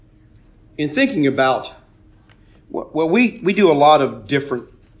in thinking about, well, we do a lot of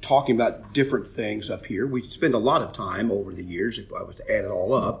talking about different things up here. We spend a lot of time over the years, if I was to add it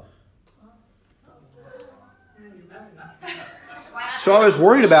all up. So I was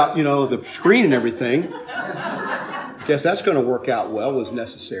worried about, the screen and everything. I guess that's going to work out well as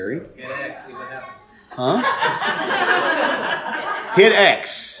necessary. Hit X, see what happens. Huh? Hit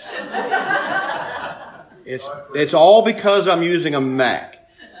X. It's all because I'm using a Mac.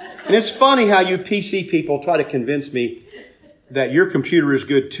 And it's funny how you PC people try to convince me that your computer is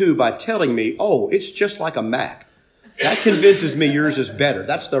good too by telling me, oh, it's just like a Mac. That convinces me yours is better.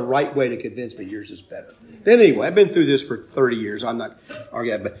 That's the right way to convince me yours is better. But anyway, I've been through this for 30 years. I'm not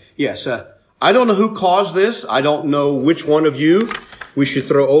arguing, but yes, I don't know who caused this. I don't know which one of you we should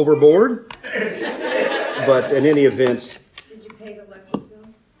throw overboard. But in any event, did you pay the electric bill?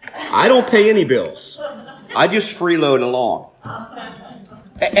 I don't pay any bills. I just freeload along.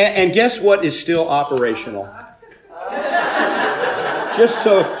 And guess what is still operational?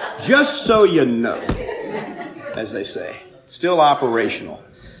 Just so you know, as they say, still operational.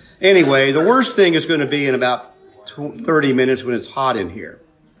 Anyway, the worst thing is going to be in about 30 minutes when it's hot in here.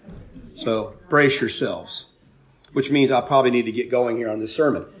 So brace yourselves, which means I'll probably need to get going here on this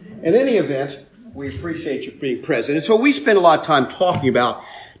sermon. In any event, we appreciate you being present. And so we spend a lot of time talking about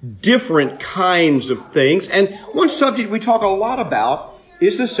different kinds of things. And one subject we talk a lot about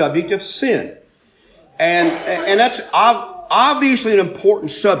is the subject of sin. And that's obviously an important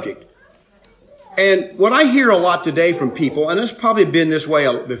subject. And what I hear a lot today from people, and it's probably been this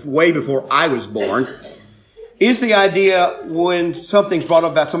way before I was born, is the idea when something's brought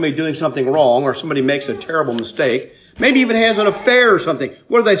up about somebody doing something wrong or somebody makes a terrible mistake, maybe even has an affair or something.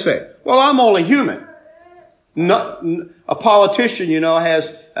 What do they say? Well, I'm only human. A politician,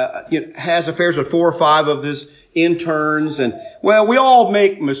 has affairs with 4 or 5 of his interns, and well, we all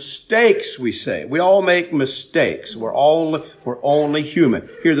make mistakes. We say we all make mistakes. We're only human.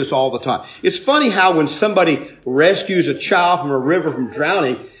 Hear this all the time. It's funny how when somebody rescues a child from a river from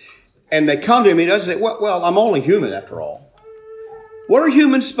drowning, and they come to me, he doesn't say, "Well, I'm only human after all." What are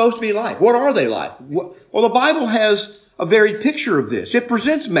humans supposed to be like? What are they like? Well, the Bible has a varied picture of this. It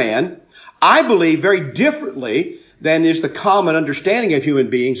presents man, I believe, very differently than is the common understanding of human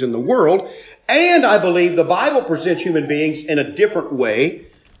beings in the world. And I believe the Bible presents human beings in a different way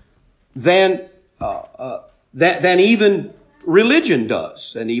than even religion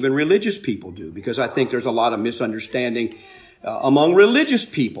does, and even religious people do, because I think there's a lot of misunderstanding among religious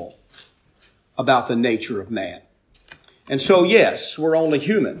people about the nature of man. And so, yes, we're only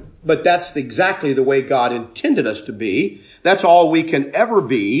human, but that's exactly the way God intended us to be. That's all we can ever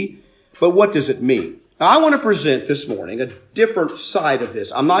be. But what does it mean? Now, I want to present this morning a different side of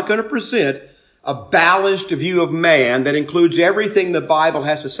this. I'm not going to present a balanced view of man that includes everything the Bible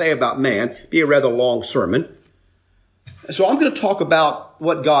has to say about man. It'd be a rather long sermon. So I'm going to talk about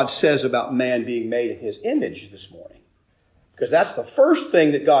what God says about man being made in his image this morning. Because that's the first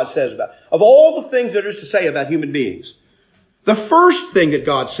thing that God says about. Of all the things there is to say about human beings, the first thing that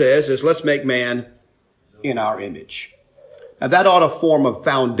God says is, let's make man in our image. Now that ought to form a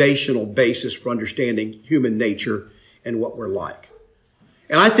foundational basis for understanding human nature and what we're like.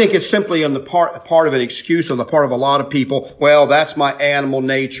 And I think it's simply on the part of an excuse on the part of a lot of people. Well, that's my animal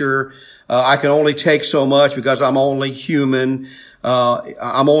nature. I can only take so much because I'm only human.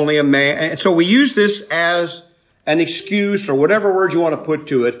 I'm only a man. And so we use this as an excuse, or whatever word you want to put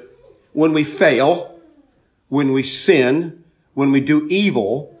to it, when we fail, when we sin, when we do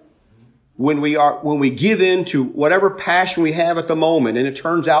evil, when we give in to whatever passion we have at the moment and it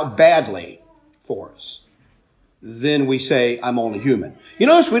turns out badly for us. Then we say, I'm only human. You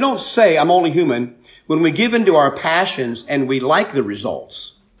notice we don't say I'm only human when we give into our passions and we like the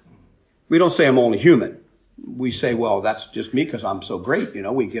results. We don't say I'm only human. We say, well, that's just me because I'm so great.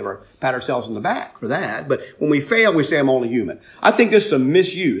 We pat ourselves on the back for that. But when we fail, we say I'm only human. I think this is a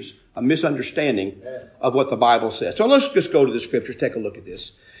misuse, a misunderstanding of what the Bible says. So let's just go to the scriptures, take a look at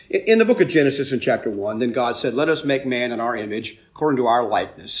this. In the book of Genesis in chapter 1, then God said, let us make man in our image according to our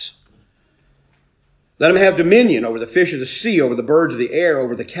likeness. Let him have dominion over the fish of the sea, over the birds of the air,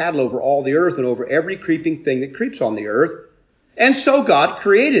 over the cattle, over all the earth, and over every creeping thing that creeps on the earth. And so God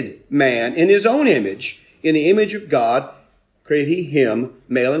created man in his own image. In the image of God created he him,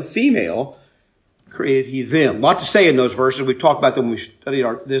 male and female, created he them. A lot to say in those verses. We talked about them when we studied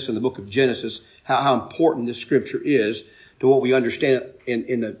this in the book of Genesis, how important this scripture is to what we understand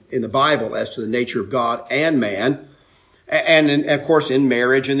in the Bible as to the nature of God and man. And of course, in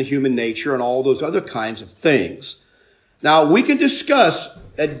marriage and the human nature and all those other kinds of things. Now, we can discuss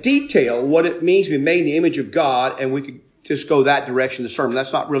in detail what it means to be made in the image of God, and we could just go that direction in the sermon.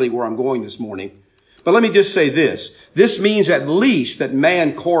 That's not really where I'm going this morning. But let me just say this. This means at least that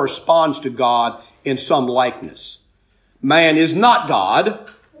man corresponds to God in some likeness. Man is not God.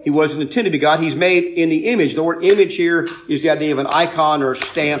 He wasn't intended to be God. He's made in the image. The word image here is the idea of an icon or a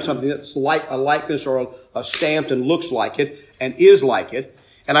stamp, something that's like a likeness or a stamped and looks like it and is like it.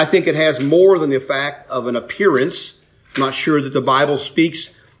 And I think it has more than the fact of an appearance. I'm not sure that the Bible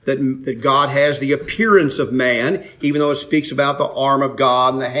speaks that God has the appearance of man, even though it speaks about the arm of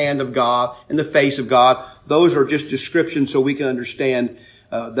God and the hand of God and the face of God. Those are just descriptions so we can understand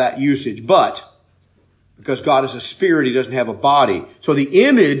that usage. But because God is a spirit, he doesn't have a body. So the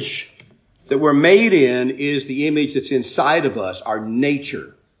image that we're made in is the image that's inside of us, our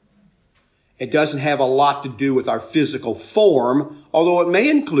nature. It doesn't have a lot to do with our physical form, although it may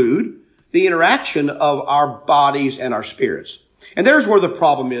include the interaction of our bodies and our spirits. And there's where the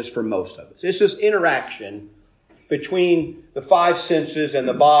problem is for most of us. It's this interaction between the five senses and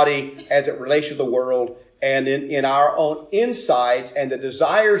the body as it relates to the world and in our own insides and the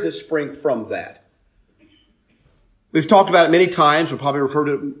desires that spring from that. We've talked about it many times. We'll probably refer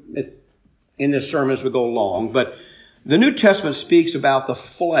to it in this sermon as we go along. But the New Testament speaks about the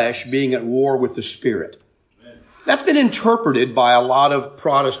flesh being at war with the spirit. That's been interpreted by a lot of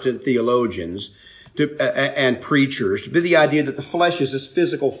Protestant theologians and preachers to be the idea that the flesh is this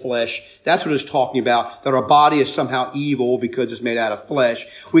physical flesh. That's what it's talking about, that our body is somehow evil because it's made out of flesh.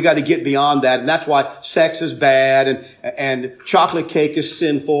 We got to get beyond that, and that's why sex is bad and chocolate cake is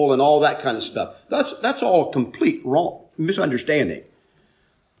sinful and all that kind of stuff. That's all a complete wrong misunderstanding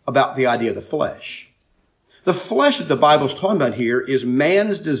about the idea of the flesh. The flesh that the Bible's talking about here is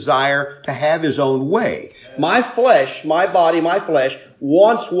man's desire to have his own way. My flesh, my body, my flesh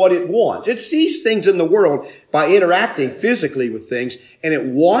wants what it wants. It sees things in the world by interacting physically with things, and it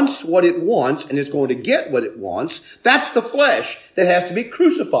wants what it wants, and it's going to get what it wants. That's the flesh that has to be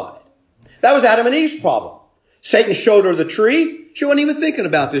crucified. That was Adam and Eve's problem. Satan showed her the tree. She wasn't even thinking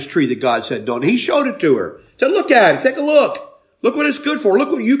about this tree that God said don't. He showed it to her. Said, look at it. Take a look. Look what it's good for.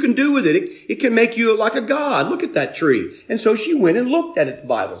 Look what you can do with it. It can make you like a god. Look at that tree. And so she went and looked at it, the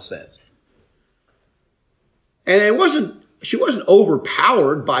Bible says. And she wasn't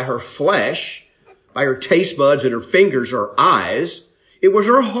overpowered by her flesh, by her taste buds and her fingers or eyes. It was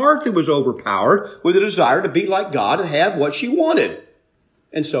her heart that was overpowered with a desire to be like God and have what she wanted.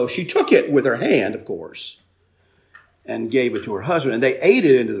 And so she took it with her hand, of course, and gave it to her husband. And they ate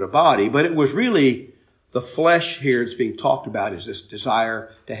it into their body, but it was really the flesh here that's being talked about is this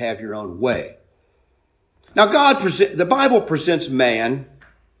desire to have your own way. Now the Bible presents man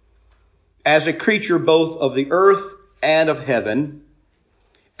as a creature both of the earth and of heaven.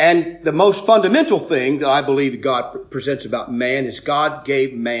 And the most fundamental thing that I believe God presents about man is God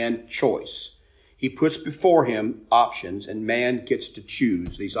gave man choice. He puts before him options, and man gets to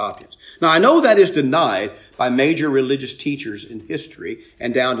choose these options. Now, I know that is denied by major religious teachers in history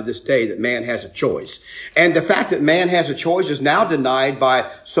and down to this day, that man has a choice. And the fact that man has a choice is now denied by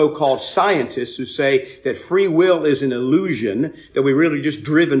so-called scientists who say that free will is an illusion, that we're really just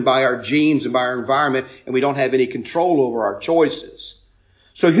driven by our genes and by our environment, and we don't have any control over our choices.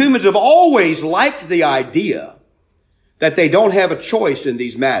 So humans have always liked the idea that they don't have a choice in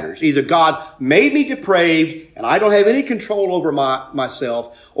these matters. Either God made me depraved and I don't have any control over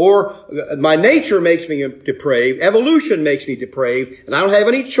myself, or my nature makes me depraved, evolution makes me depraved, and I don't have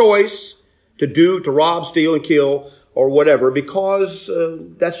any choice to rob, steal, and kill, or whatever, because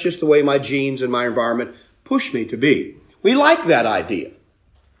that's just the way my genes and my environment push me to be. We like that idea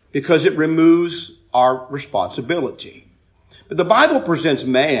because it removes our responsibility. But the Bible presents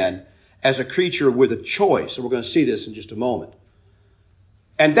man as a creature with a choice. And we're going to see this in just a moment.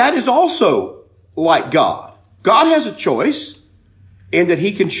 And that is also like God. God has a choice in that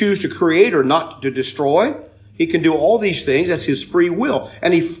he can choose to create or not to destroy. He can do all these things. That's his free will.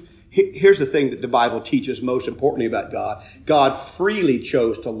 And here's the thing that the Bible teaches most importantly about God. God freely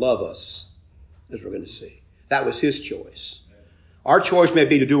chose to love us, as we're going to see. That was his choice. Our choice may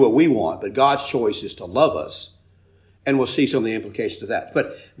be to do what we want, but God's choice is to love us. And we'll see some of the implications of that.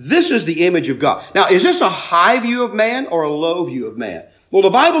 But this is the image of God. Now, is this a high view of man or a low view of man? Well,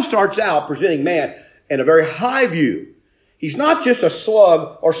 the Bible starts out presenting man in a very high view. He's not just a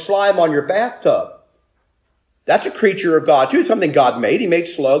slug or slime on your bathtub. That's a creature of God too. It's something God made. He made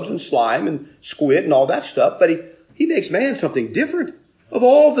slugs and slime and squid and all that stuff. But he makes man something different. Of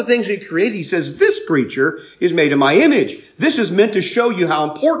all the things he created, he says, this creature is made in my image. This is meant to show you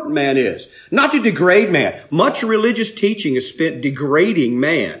how important man is, not to degrade man. Much religious teaching is spent degrading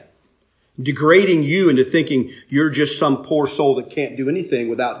man, degrading you into thinking you're just some poor soul that can't do anything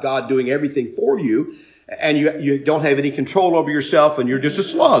without God doing everything for you. and you don't have any control over yourself and you're just a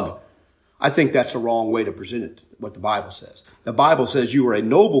slug. I think that's the wrong way to present it, what the Bible says. The Bible says you are a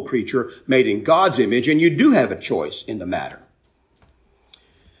noble creature made in God's image, and you do have a choice in the matter.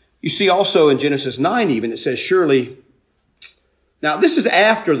 You see also in Genesis 9 even, it says, surely, now this is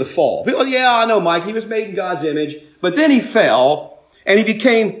after the fall. People, yeah, I know, Mike, he was made in God's image, but then he fell, and he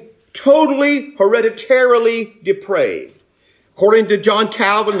became totally hereditarily depraved. According to John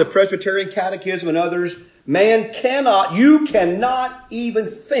Calvin, the Presbyterian Catechism, and others, you cannot even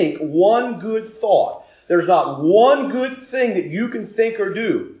think one good thought. There's not one good thing that you can think or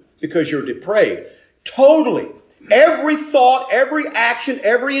do because you're depraved. Totally. Every thought, every action,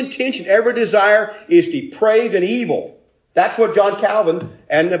 every intention, every desire is depraved and evil. That's what John Calvin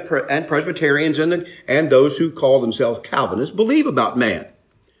and Presbyterians and those who call themselves Calvinists believe about man.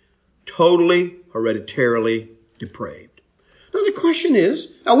 Totally hereditarily depraved. Now the question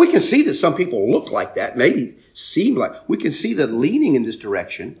is, now we can see that some people look like that, maybe seem like, we can see that leaning in this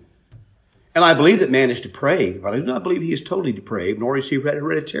direction. And I believe that man is depraved, but I do not believe he is totally depraved, nor is he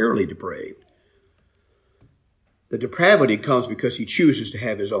hereditarily depraved. The depravity comes because he chooses to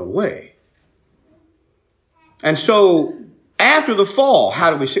have his own way. And so, after the fall, how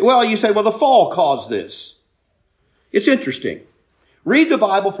do we see? Well, you say, well, the fall caused this. It's interesting. Read the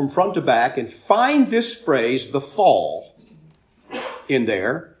Bible from front to back and find this phrase, the fall, in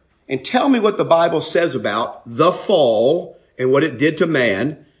there, and tell me what the Bible says about the fall and what it did to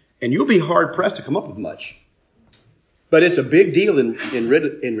man, and you'll be hard-pressed to come up with much. But it's a big deal in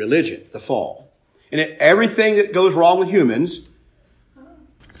religion, the fall. And everything that goes wrong with humans,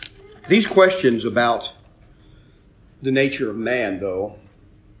 these questions about the nature of man, though,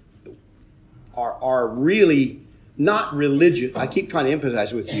 are really not religious. I keep trying to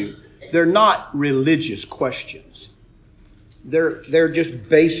emphasize with you, they're not religious questions. They're just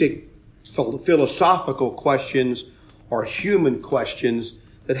basic philosophical questions or human questions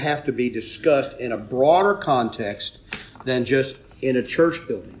that have to be discussed in a broader context than just in a church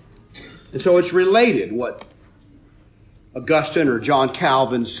building. And so it's related what Augustine or John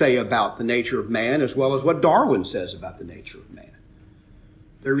Calvin say about the nature of man as well as what Darwin says about the nature of man.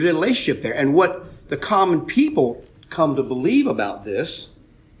 There's a relationship there. And what the common people come to believe about this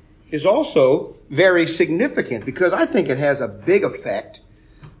is also very significant because I think it has a big effect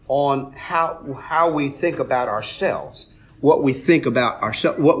on how we think about ourselves, what we think about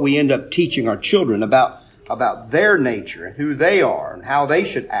ourselves, what we end up teaching our children about their nature and who they are and how they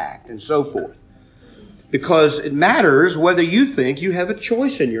should act and so forth. Because it matters whether you think you have a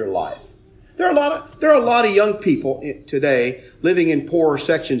choice in your life. There are a lot of young people today living in poorer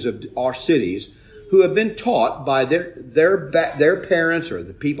sections of our cities who have been taught by their parents or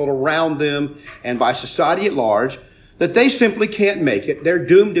the people around them and by society at large that they simply can't make it. They're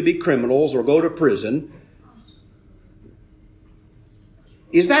doomed to be criminals or go to prison.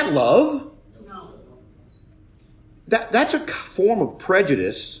 Is that love? No. That's a form of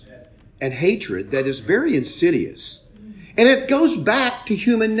prejudice and hatred that is very insidious. And it goes back to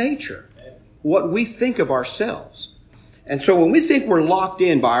human nature, what we think of ourselves. And so when we think we're locked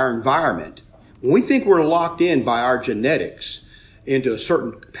in by our environment, when we think we're locked in by our genetics into a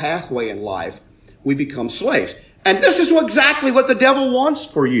certain pathway in life, we become slaves. And this is exactly what the devil wants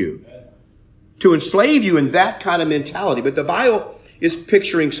for you, to enslave you in that kind of mentality. But the Bible is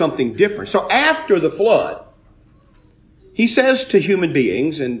picturing something different. So after the flood, he says to human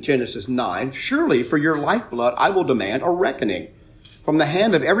beings in Genesis 9, surely for your lifeblood I will demand a reckoning. From the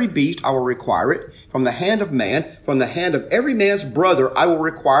hand of every beast I will require it. From the hand of man, from the hand of every man's brother I will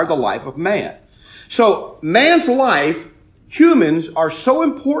require the life of man. So man's life, humans are so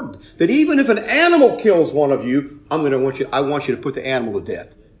important that even if an animal kills one of you, I want you to put the animal to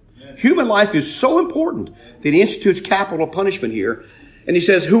death. Human life is so important that he institutes capital punishment here. And he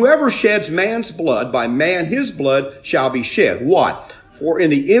says, whoever sheds man's blood, by man his blood shall be shed. Why? For in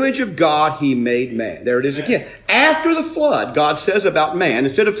the image of God he made man. There it is again. After the flood, God says about man,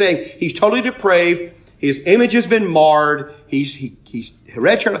 instead of saying he's totally depraved, his image has been marred, he's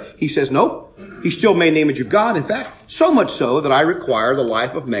hereditary, he says, nope, he's still made in the image of God. In fact, so much so that I require the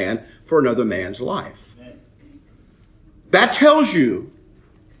life of man for another man's life. That tells you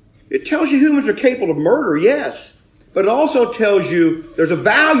humans are capable of murder, yes. But it also tells you there's a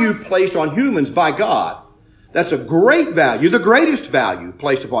value placed on humans by God. That's a great value, the greatest value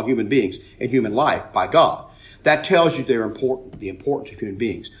placed upon human beings and human life by God. That tells you they're important, the importance of human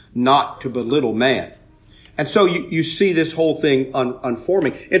beings, not to belittle man. And so you see this whole thing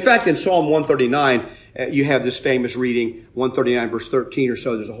unforming. In fact, in Psalm 139, you have this famous reading, 139 verse 13 or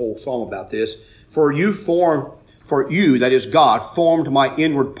so, there's a whole psalm about this. For For you, that is God, formed my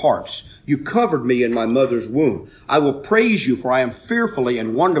inward parts. You covered me in my mother's womb. I will praise you, for I am fearfully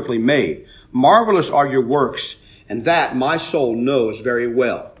and wonderfully made. Marvelous are your works, and that my soul knows very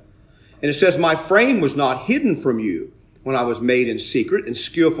well. And it says, my frame was not hidden from you when I was made in secret and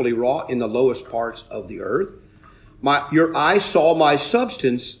skillfully wrought in the lowest parts of the earth. Your eyes saw my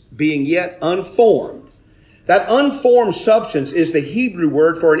substance being yet unformed. That unformed substance is the Hebrew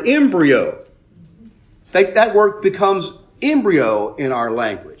word for an embryo. That word becomes embryo in our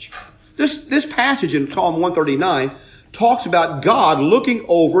language. This passage in Psalm 139 talks about God looking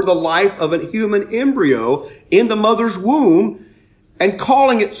over the life of a human embryo in the mother's womb and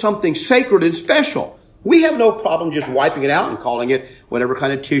calling it something sacred and special. We have no problem just wiping it out and calling it whatever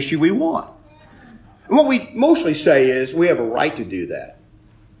kind of tissue we want. And what we mostly say is we have a right to do that.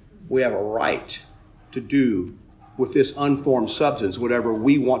 We have a right to do with this unformed substance whatever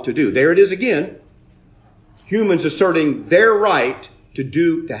we want to do. There it is again. Humans asserting their right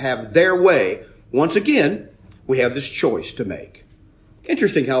to have their way. Once again, we have this choice to make.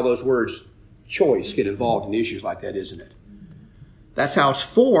 Interesting how those words choice get involved in issues like that, isn't it? That's how it's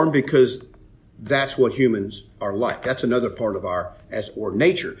formed because that's what humans are like. That's another part of our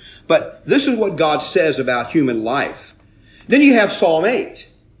nature. But this is what God says about human life. Then you have Psalm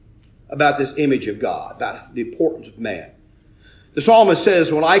 8 about this image of God, about the importance of man. The psalmist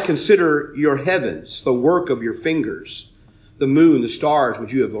says, when I consider your heavens, the work of your fingers, the moon, the stars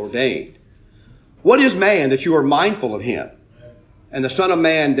which you have ordained. What is man that you are mindful of him? And the son of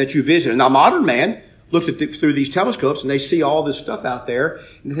man that you visit. Now modern man looks through these telescopes and they see all this stuff out there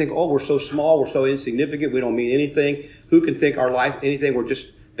and they think, oh, we're so small, we're so insignificant, we don't mean anything. Who can think our life anything? We're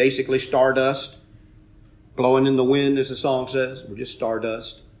just basically stardust, blowing in the wind, as the song says. We're just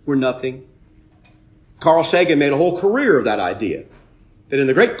stardust. We're nothing. Carl Sagan made a whole career of that idea, that in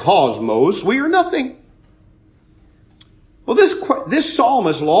the great cosmos, we are nothing. Well, this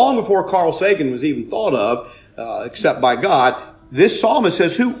psalmist, long before Carl Sagan was even thought of, except by God, this psalmist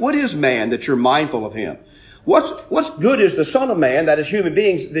says, what is man that you're mindful of him? What's good is the son of man, that is human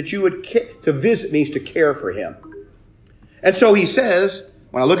beings, that you would to visit means to care for him. And so he says,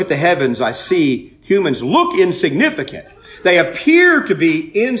 when I look at the heavens, I see humans look insignificant. They appear to be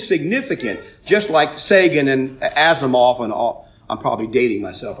insignificant, just like Sagan and Asimov and all. I'm probably dating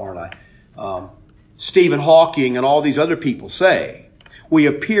myself, aren't I? Stephen Hawking and all these other people say. We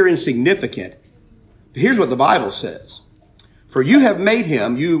appear insignificant. But here's what the Bible says. For you have made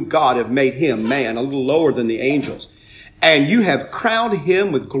him, you, God, have made him, man, a little lower than the angels. And you have crowned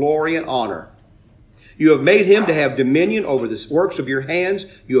him with glory and honor. You have made him to have dominion over the works of your hands.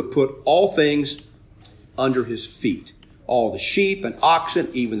 You have put all things under his feet. All the sheep and oxen,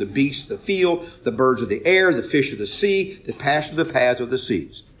 even the beasts of the field, the birds of the air, the fish of the sea, that pass through the paths of the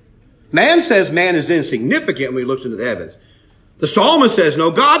seas. Man says man is insignificant when he looks into the heavens. The psalmist says, no,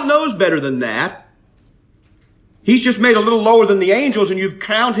 God knows better than that. He's just made a little lower than the angels and you've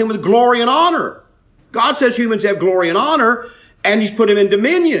crowned him with glory and honor. God says humans have glory and honor and he's put him in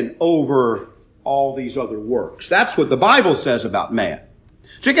dominion over all these other works. That's what the Bible says about man.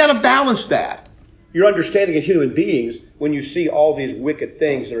 So you got to balance that. Your understanding of human beings when you see all these wicked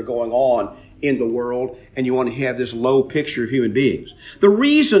things that are going on in the world and you want to have this low picture of human beings. The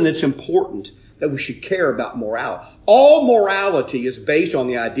reason it's important that we should care about morality. All morality is based on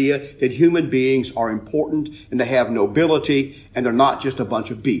the idea that human beings are important and they have nobility and they're not just a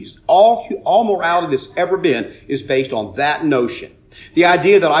bunch of beasts. All morality that's ever been is based on that notion. The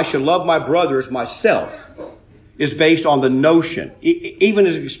idea that I should love my brother as myself is based on the notion, even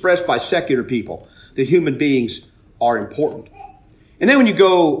as expressed by secular people, that human beings are important. And then when you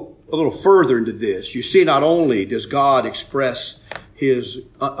go a little further into this, you see not only does God express his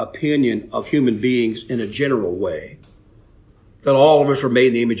opinion of human beings in a general way, that all of us are made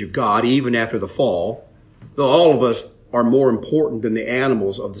in the image of God even after the fall, that all of us are more important than the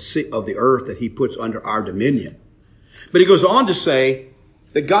animals of the earth that he puts under our dominion. But he goes on to say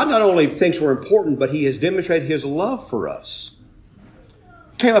that God not only thinks we're important, but he has demonstrated his love for us.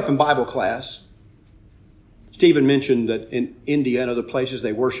 Came up in Bible class. Stephen mentioned that in India and other places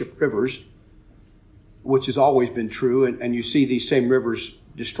they worship rivers, which has always been true. And you see these same rivers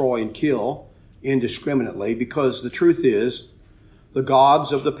destroy and kill indiscriminately because the truth is the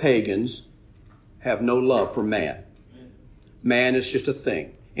gods of the pagans have no love for man. Man is just a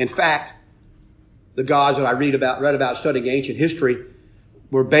thing. In fact, the gods that I read about studying ancient history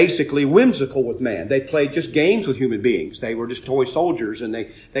were basically whimsical with man. They played just games with human beings. They were just toy soldiers and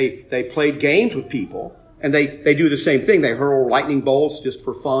they played games with people. And they do the same thing. They hurl lightning bolts just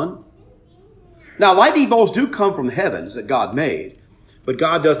for fun. Now, lightning bolts do come from the heavens that God made, but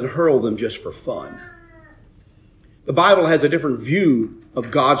God doesn't hurl them just for fun. The Bible has a different view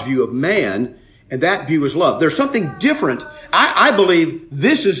of God's view of man, and that view is love. There's something different. I believe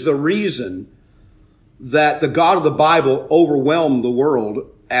this is the reason that the God of the Bible overwhelmed the world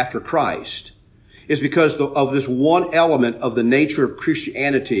after Christ, is because of this one element of the nature of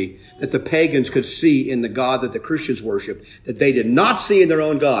Christianity that the pagans could see in the God that the Christians worshiped, that they did not see in their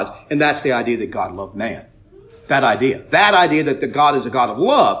own gods, and that's the idea that God loved man. That idea that the God is a God of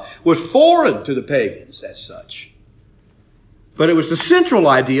love, was foreign to the pagans as such. But it was the central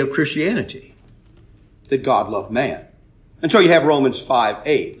idea of Christianity, that God loved man. And so you have Romans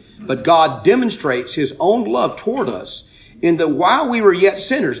 5:8. But God demonstrates his own love toward us in that while we were yet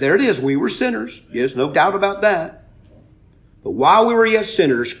sinners, there it is, we were sinners. Yes, no doubt about that. But while we were yet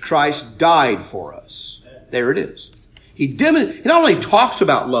sinners, Christ died for us. There it is. He not only talks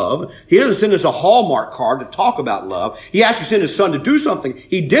about love, he doesn't send us a Hallmark card to talk about love. He actually sent his son to do something.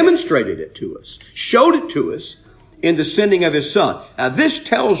 He demonstrated it to us, showed it to us in the sending of his son. Now this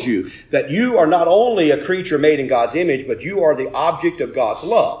tells you that you are not only a creature made in God's image, but you are the object of God's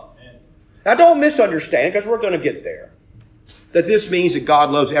love. Now don't misunderstand, because we're going to get there, that this means that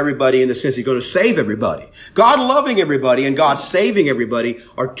God loves everybody in the sense he's going to save everybody. God loving everybody and God saving everybody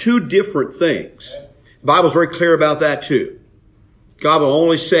are two different things. The Bible's very clear about that too. God will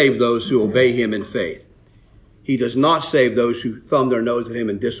only save those who obey him in faith. He does not save those who thumb their nose at him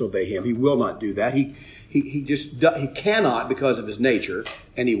and disobey him. He will not do that. He cannot because of his nature,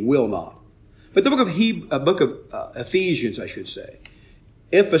 and he will not. But the book of Ephesians, I should say,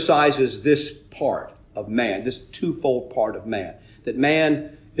 emphasizes this part of man, this twofold part of man, that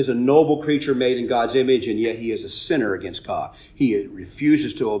man is a noble creature made in God's image, and yet he is a sinner against God. He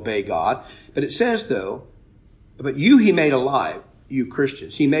refuses to obey God. But it says, though, but you he made alive, you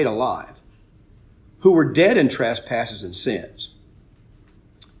Christians, he made alive, who were dead in trespasses and sins,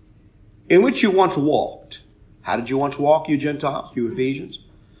 in which you once walked. How did you once walk, you Gentiles, you Ephesians?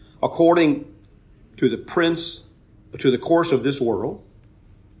 According to the course of this world.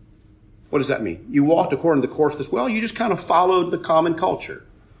 What does that mean? You walked according to the course of this world. You just kind of followed the common culture.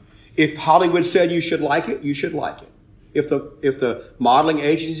 If Hollywood said you should like it, you should like it. If the modeling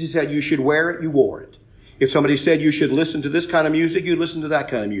agency said you should wear it, you wore it. If somebody said you should listen to this kind of music, you listened to that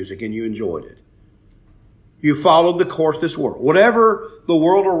kind of music and you enjoyed it. You followed the course of this world. Whatever the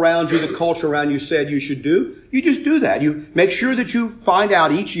world around you, the culture around you said you should do, you just do that. You make sure that you find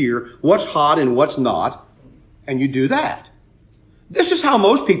out each year what's hot and what's not, and you do that. This is how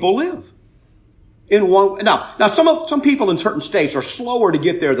most people live. Now some people in certain states are slower to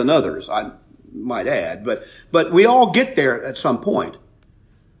get there than others, I might add, but we all get there at some point.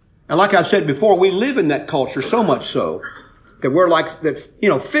 And like I've said before, we live in that culture so much so that we're like that,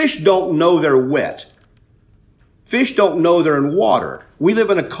 fish don't know they're wet. Fish don't know they're in water. We live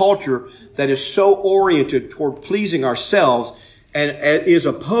in a culture that is so oriented toward pleasing ourselves and is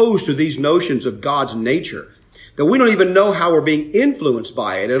opposed to these notions of God's nature that we don't even know how we're being influenced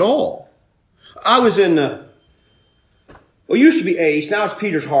by it at all. I was in, it used to be Ace, now it's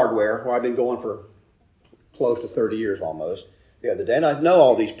Peter's Hardware, where I've been going for close to 30 years almost, the other day, and I know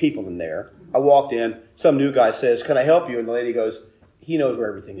all these people in there. I walked in, some new guy says, "Can I help you?" And the lady goes, "He knows where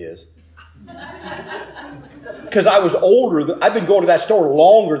everything is." Because I was older, I've been going to that store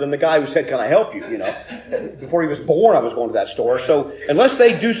longer than the guy who said, "Can I help you?" Before he was born, I was going to that store. So unless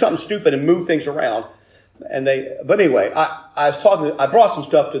they do something stupid and move things around, but anyway, I brought some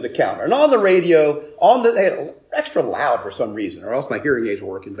stuff to the counter, and on the radio, they had extra loud for some reason, or else my hearing aids were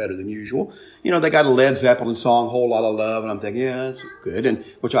working better than usual. They got a Led Zeppelin song, "Whole Lot of Love," and I'm thinking, yeah, that's good, and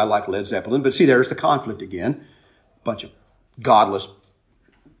which I like Led Zeppelin. But see, there's the conflict again. Bunch of godless,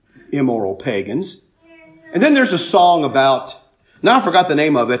 immoral pagans. And then there's a song about, now I forgot the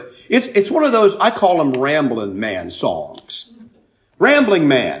name of it. It's one of those, I call them Ramblin' Man songs. Rambling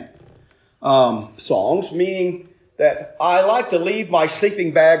Man. Songs, meaning that I like to leave my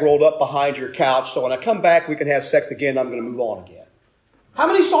sleeping bag rolled up behind your couch, so when I come back we can have sex again, I'm going to move on again. How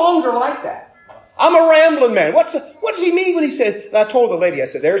many songs are like that? I'm a rambling man. What does he mean when he said, and I told the lady, I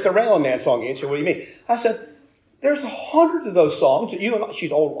said, "There's the Rambling Man song again." She said, "What do you mean?" I said, "There's hundreds of those songs."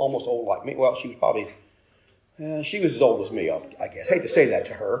 She's old, almost old like me. Well, she was probably, she was as old as me, I guess. I hate to say that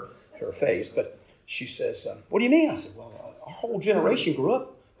to her face, but she says, "What do you mean?" I said, "Well, our whole generation grew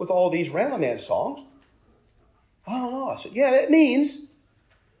up with all these Rambling Man songs." "I don't know." I said, "Yeah, that means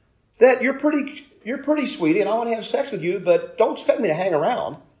that you're pretty sweetie, and I want to have sex with you, but don't expect me to hang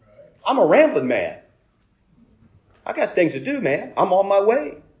around. I'm a rambling man. I got things to do, man. I'm on my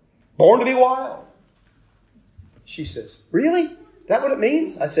way. Born to be wild." She says, "Really? That what it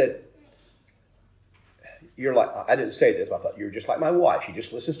means?" I said, You're like, I didn't say this, but I thought you're just like my wife. She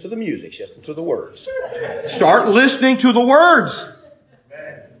just listens to the music. She listens to the words. Start listening to the words.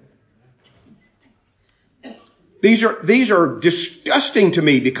 These are disgusting to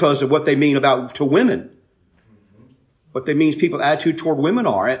me because of what they mean to women. What they mean people's attitude toward women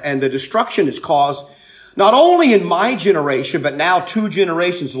are. And the destruction is caused not only in my generation, but now 2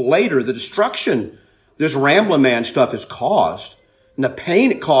 generations later, the destruction this Ramblin' Man stuff is caused. And the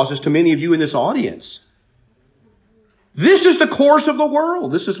pain it causes to many of you in this audience. This is the course of the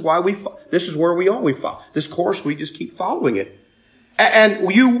world. This is where we are. This course, we just keep following it. And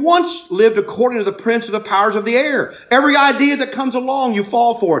you once lived according to the prince of the powers of the air. Every idea that comes along, you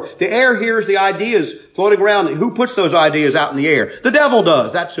fall for it. The air hears the ideas floating around. Who puts those ideas out in the air? The devil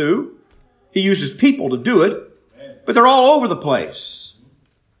does. That's who. He uses people to do it. But they're all over the place.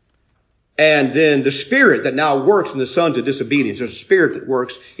 And then the spirit that now works in the sons of disobedience. There's a spirit that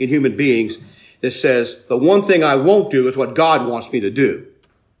works in human beings that says, the one thing I won't do is what God wants me to do.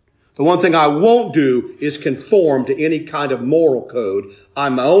 The one thing I won't do is conform to any kind of moral code.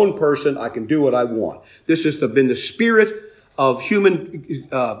 I'm my own person. I can do what I want. This has been the spirit of human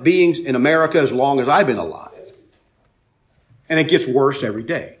beings in America as long as I've been alive. And it gets worse every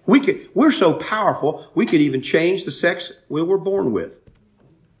day. We're so powerful, we could even change the sex we were born with.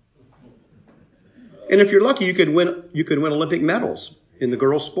 And if you're lucky, you could win Olympic medals in the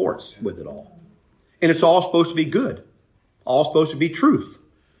girls' sports with it all. And it's all supposed to be good. All supposed to be truth.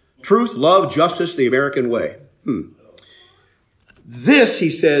 Truth, love, justice, the American way. This, he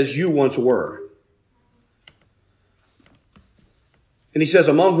says, you once were. And he says,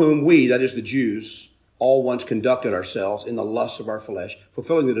 among whom we, that is the Jews, all once conducted ourselves in the lusts of our flesh,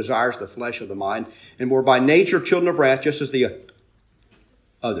 fulfilling the desires of the flesh of the mind, and were by nature children of wrath, just as the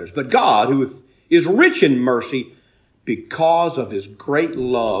others. But God, who is rich in mercy, because of his great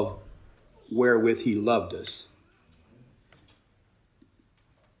love wherewith he loved us,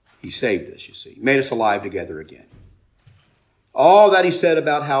 he saved us, you see. Made us alive together again. All that he said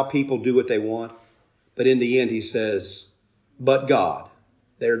about how people do what they want. But in the end, he says, but God.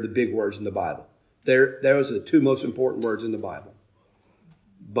 They're the big words in the Bible. Those are the 2 most important words in the Bible.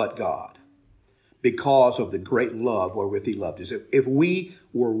 But God. Because of the great love wherewith he loved us. If we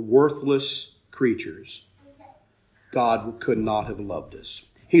were worthless creatures, God could not have loved us.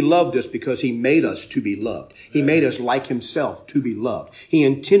 He loved us because he made us to be loved. He made us like himself to be loved. He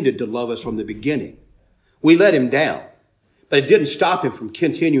intended to love us from the beginning. We let him down, but it didn't stop him from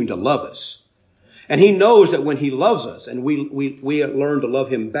continuing to love us. And he knows that when he loves us and we learn to love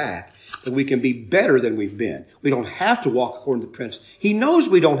him back, that we can be better than we've been. We don't have to walk according to the prince. He knows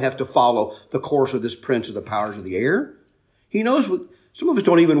we don't have to follow the course of this prince of the powers of the air. He knows some of us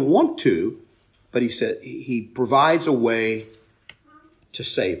don't even want to, but he said he provides a way to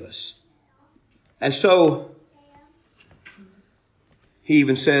save us. And so he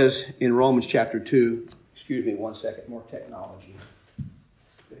even says in Romans chapter 2, excuse me 1 second, more technology.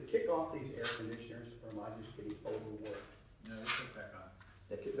 Did it kick off these air conditioners or am I just getting overworked? No, they kick back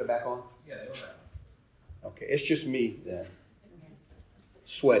on. They're back on? Yeah, they go back on. Okay, it's just me then.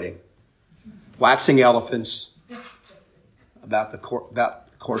 Sweating. Waxing elephants about the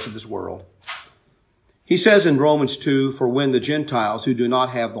course of this world. He says in Romans 2, for when the Gentiles who do not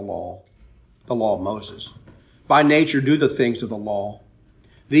have the law of Moses, by nature do the things of the law,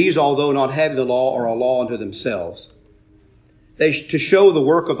 these, although not having the law, are a law unto themselves. To show the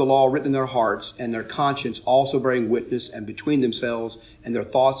work of the law written in their hearts, and their conscience also bearing witness, and between themselves and their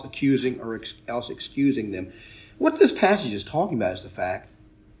thoughts accusing or else excusing them. What this passage is talking about is the fact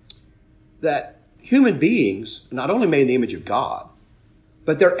that human beings are not only made in the image of God,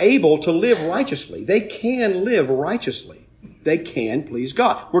 but they're able to live righteously. They can live righteously. They can please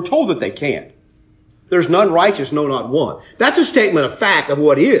God. We're told that they can. There's none righteous, no, not one. That's a statement of fact of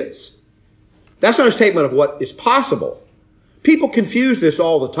what is. That's not a statement of what is possible. People confuse this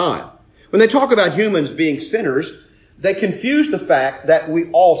all the time. When they talk about humans being sinners, they confuse the fact that we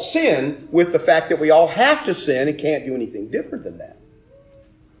all sin with the fact that we all have to sin and can't do anything different than that.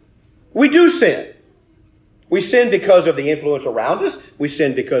 We do sin. We sin because of the influence around us. We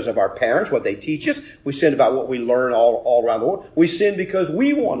sin because of our parents, what they teach us. We sin about what we learn all around the world. We sin because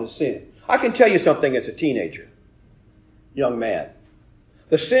we want to sin. I can tell you something as a teenager, young man.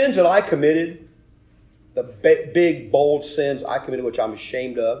 The sins that I committed, the big, bold sins I committed, which I'm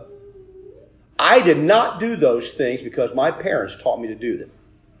ashamed of, I did not do those things because my parents taught me to do them.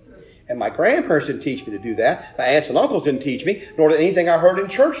 And my grandparents didn't teach me to do that. My aunts and uncles didn't teach me, nor did anything I heard in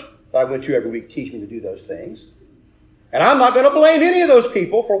church that I went to every week teach me to do those things. And I'm not going to blame any of those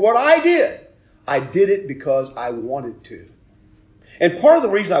people for what I did. I did it because I wanted to. And part of the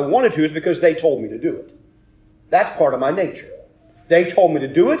reason I wanted to is because they told me to do it. That's part of my nature. They told me to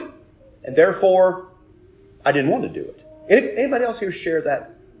do it, and therefore I didn't want to do it. Anybody else here share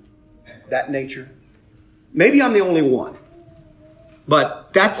that nature? Maybe I'm the only one.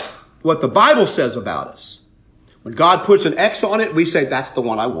 But that's what the Bible says about us. When God puts an X on it, we say, that's the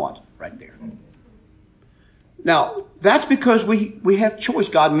one I want right there. Now, that's because we have choice.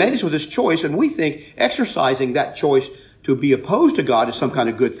 God made us with this choice, and we think exercising that choice to be opposed to God is some kind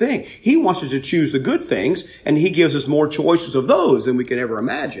of good thing. He wants us to choose the good things, and He gives us more choices of those than we can ever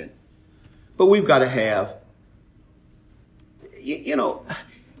imagine. But we've got to have,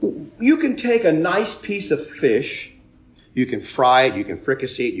 you can take a nice piece of fish, you can fry it, you can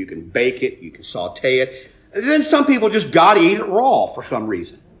fricassee it, you can bake it, you can saute it. And then some people just got to eat it raw for some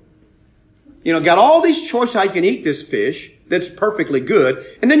reason. Got all these choices how you can eat this fish that's perfectly good,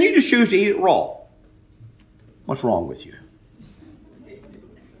 and then you just choose to eat it raw. What's wrong with you?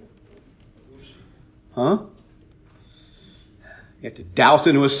 Huh? You have to douse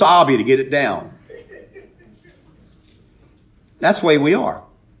it in wasabi to get it down. That's the way we are.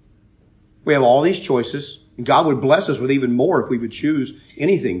 We have all these choices. And God would bless us with even more if we would choose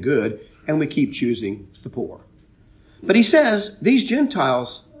anything good, and we keep choosing the poor. But He says these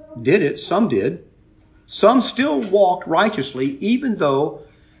Gentiles did it. Some did. Some still walked righteously, even though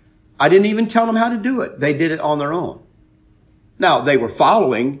I didn't even tell them how to do it. They did it on their own. Now, they were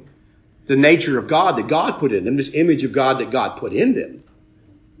following the nature of God that God put in them, this image of God that God put in them.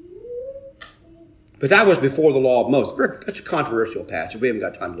 But that was before the law of Moses. It's a controversial passage. We haven't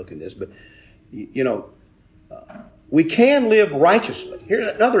got time to look at this, but, we can live righteously. Here's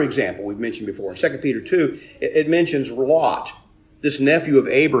another example we've mentioned before. In 2 Peter 2, it mentions Lot, this nephew of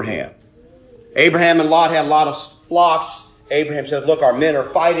Abraham. Abraham and Lot had a lot of flocks. Abraham says, look, our men are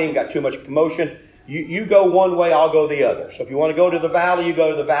fighting, got too much commotion. You go one way, I'll go the other. So if you want to go to the valley, you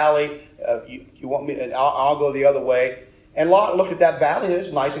go to the valley. You want me, and I'll go the other way. And Lot looked at that valley, and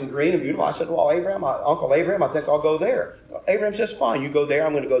it's nice and green and beautiful. I said, well, Uncle Abraham, I think I'll go there. Abraham says, fine, you go there,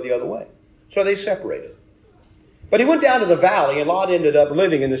 I'm going to go the other way. So they separated. But he went down to the valley, and Lot ended up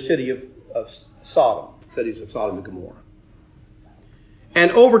living in the city of Sodom, cities of Sodom and Gomorrah.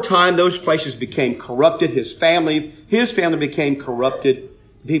 And over time, those places became corrupted. His family became corrupted.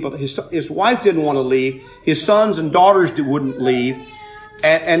 His wife didn't want to leave. His sons and daughters wouldn't leave.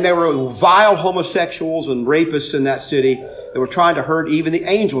 And there were vile homosexuals and rapists in that city that were trying to hurt even the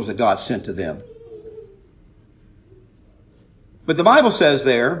angels that God sent to them. But the Bible says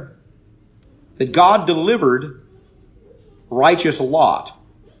there that God delivered righteous Lot,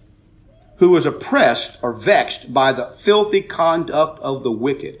 who was oppressed or vexed by the filthy conduct of the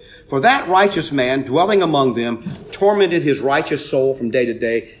wicked. For that righteous man, dwelling among them, tormented his righteous soul from day to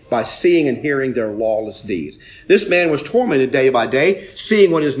day by seeing and hearing their lawless deeds. This man was tormented day by day,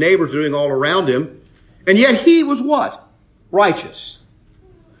 seeing what his neighbors were doing all around him, and yet he was what? Righteous.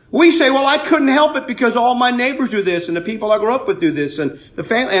 We say, well, I couldn't help it because all my neighbors do this, and the people I grew up with do this, and the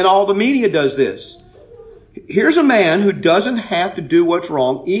family, and all the media does this. Here's a man who doesn't have to do what's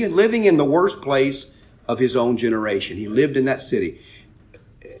wrong, even living in the worst place of his own generation. He lived in that city,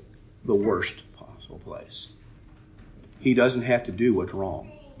 the worst possible place. He doesn't have to do what's wrong.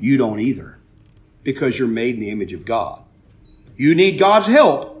 You don't either, because you're made in the image of God. You need God's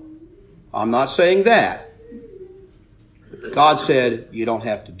help. I'm not saying that. God said you don't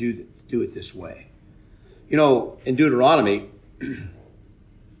have to do it this way. In Deuteronomy,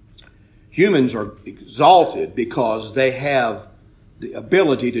 humans are exalted because they have the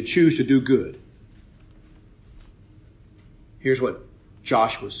ability to choose to do good. Here's what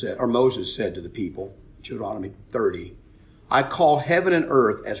Joshua said, or Moses said to the people, Deuteronomy 30. I call heaven and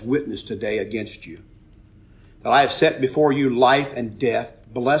earth as witness today against you, that I have set before you life and death,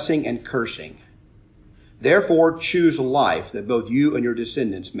 blessing and cursing. Therefore choose life that both you and your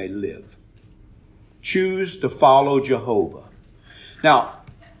descendants may live. Choose to follow Jehovah. Now,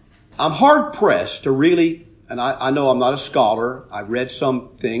 I'm hard-pressed to really, and I know I'm not a scholar. I've read some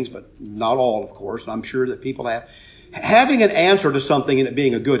things, but not all, of course. And I'm sure that people have. Having an answer to something and it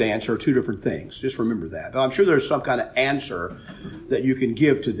being a good answer are two different things. Just remember that. But I'm sure there's some kind of answer that you can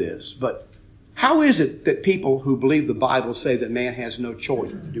give to this. But how is it that people who believe the Bible say that man has no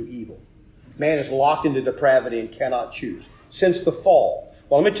choice to do evil? Man is locked into depravity and cannot choose. Since the fall.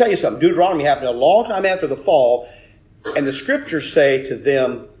 Well, let me tell you something. Deuteronomy happened a long time after the fall. And the scriptures say to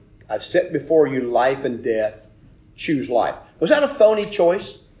them, I've set before you life and death. Choose life. Was that a phony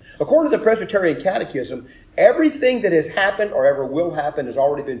choice? According to the Presbyterian Catechism, everything that has happened or ever will happen has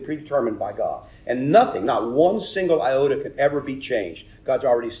already been predetermined by God. And nothing, not one single iota can ever be changed. God's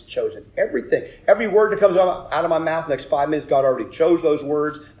already chosen everything. Every word that comes out of my mouth in the next 5 minutes, God already chose those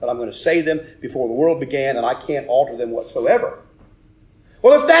words, that I'm going to say them before the world began, and I can't alter them whatsoever.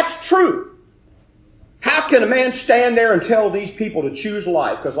 Well, if that's true, how can a man stand there and tell these people to choose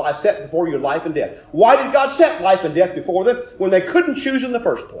life? Because I set before you life and death. Why did God set life and death before them when they couldn't choose in the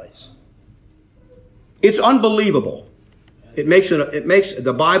first place? It's unbelievable. It makes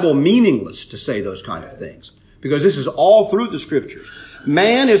the Bible meaningless to say those kind of things. Because this is all through the Scriptures.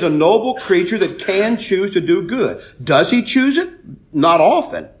 Man is a noble creature that can choose to do good. Does he choose it? Not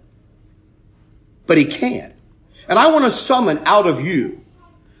often. But he can. And I want to summon out of you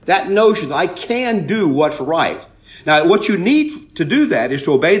that notion that I can do what's right. Now, what you need to do that is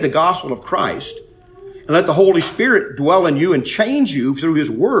to obey the gospel of Christ and let the Holy Spirit dwell in you and change you through His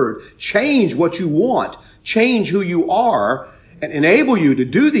Word, change what you want, change who you are, and enable you to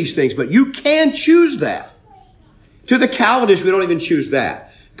do these things. But you can choose that. To the Calvinists, we don't even choose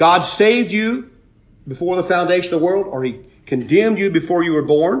that. God saved you before the foundation of the world, or He condemned you before you were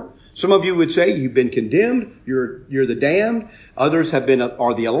born. Some of you would say you've been condemned, you're the damned. Others are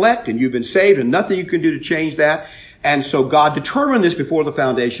the elect, and you've been saved, and nothing you can do to change that. And so God determined this before the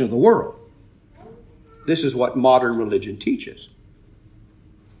foundation of the world. This is what modern religion teaches.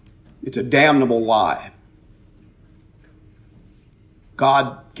 It's a damnable lie.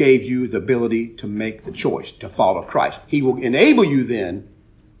 God gave you the ability to make the choice to follow Christ. He will enable you then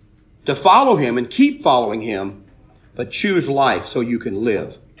to follow Him and keep following Him, but choose life so you can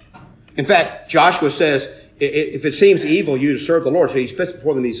live. In fact, Joshua says, if it seems evil you to serve the Lord, so he sets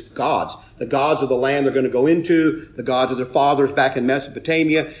before them these gods, the gods of the land they're going to go into, the gods of their fathers back in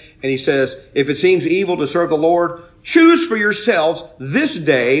Mesopotamia. And he says, if it seems evil to serve the Lord, choose for yourselves this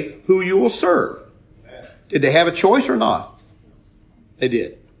day who you will serve. Did they have a choice or not? They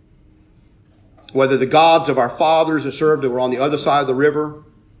did. Whether the gods of our fathers that served that were on the other side of the river,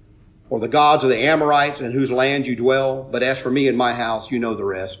 or the gods of the Amorites in whose land you dwell. But as for me and my house, you know the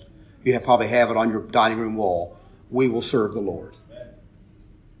rest. You probably have it on your dining room wall. We will serve the Lord.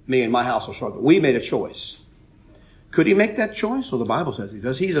 Me and my house will serve the Lord. We made a choice. Could he make that choice? Well, the Bible says he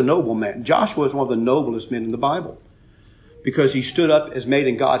does. He's a noble man. Joshua is one of the noblest men in the Bible because he stood up as made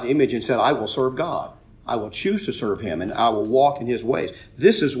in God's image and said, I will serve God. I will choose to serve Him and I will walk in His ways.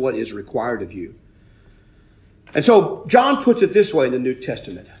 This is what is required of you. And so John puts it this way in the New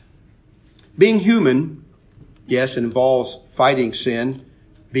Testament. Being human, yes, it involves fighting sin,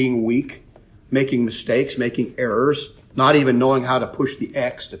 being weak, making mistakes, making errors, not even knowing how to push the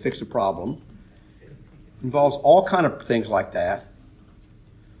X to fix a problem. It involves all kind of things like that.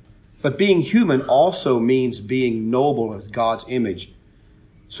 But being human also means being noble as God's image,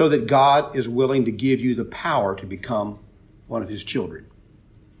 so that God is willing to give you the power to become one of His children.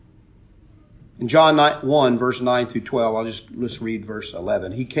 In John 1, verse 9 through 12, let's read verse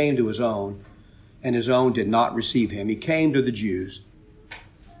 11. He came to His own, and His own did not receive Him. He came to the Jews.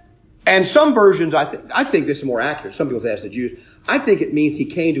 And some versions, I think this is more accurate. Some people say that's the Jews. I think it means He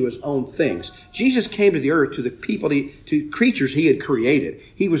came to His own things. Jesus came to the earth to the people, to creatures He had created.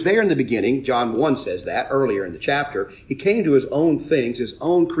 He was there in the beginning. John 1 says that earlier in the chapter. He came to His own things, His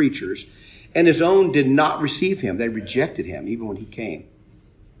own creatures, and His own did not receive Him. They rejected Him even when He came.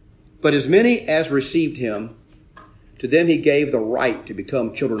 But as many as received Him, to them He gave the right to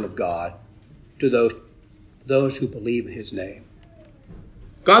become children of God, to those who believe in His name.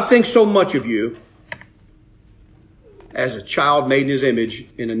 God thinks so much of you as a child made in His image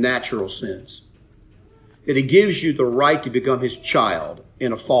in a natural sense, that He gives you the right to become His child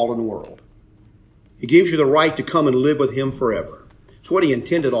in a fallen world. He gives you the right to come and live with Him forever. It's what He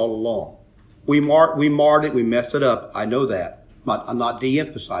intended all along. We marred it, we messed it up. I know that. I'm not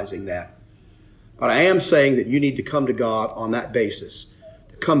de-emphasizing that. But I am saying that you need to come to God on that basis,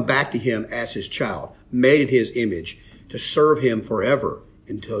 to come back to Him as His child, made in His image, to serve Him forever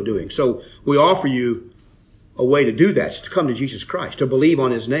until doing. So we offer you a way to do that, is to come to Jesus Christ, to believe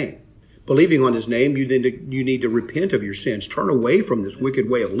on His name. Believing on His name, you need to repent of your sins, turn away from this wicked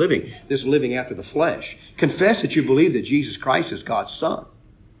way of living, this living after the flesh. Confess that you believe that Jesus Christ is God's Son.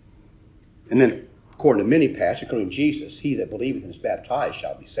 And then, according to many passages, including Jesus, he that believeth and is baptized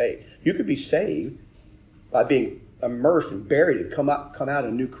shall be saved. You could be saved by being immersed and buried and come out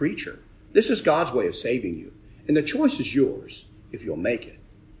a new creature. This is God's way of saving you. And the choice is yours if you'll make it.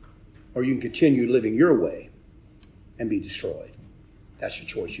 Or you can continue living your way and be destroyed. That's the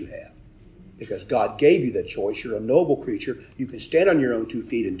choice you have. Because God gave you that choice. You're a noble creature. You can stand on your own 2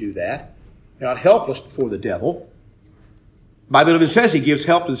 feet and do that. You're not helpless before the devil. Bible even says he gives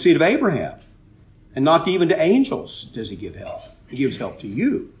help to the seed of Abraham. And not even to angels does he give help. He gives help to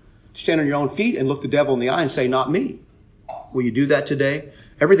you. Stand on your own feet and look the devil in the eye and say, not me. Will you do that today?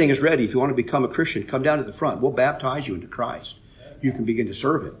 Everything is ready. If you want to become a Christian, come down to the front. We'll baptize you into Christ. You can begin to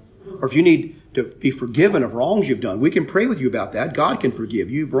serve Him. Or if you need to be forgiven of wrongs you've done, we can pray with you about that. God can forgive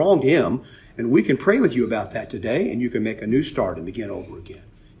you. You've wronged Him. And we can pray with you about that today. And you can make a new start and begin over again.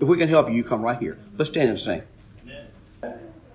 If we can help you, you come right here. Let's stand and sing.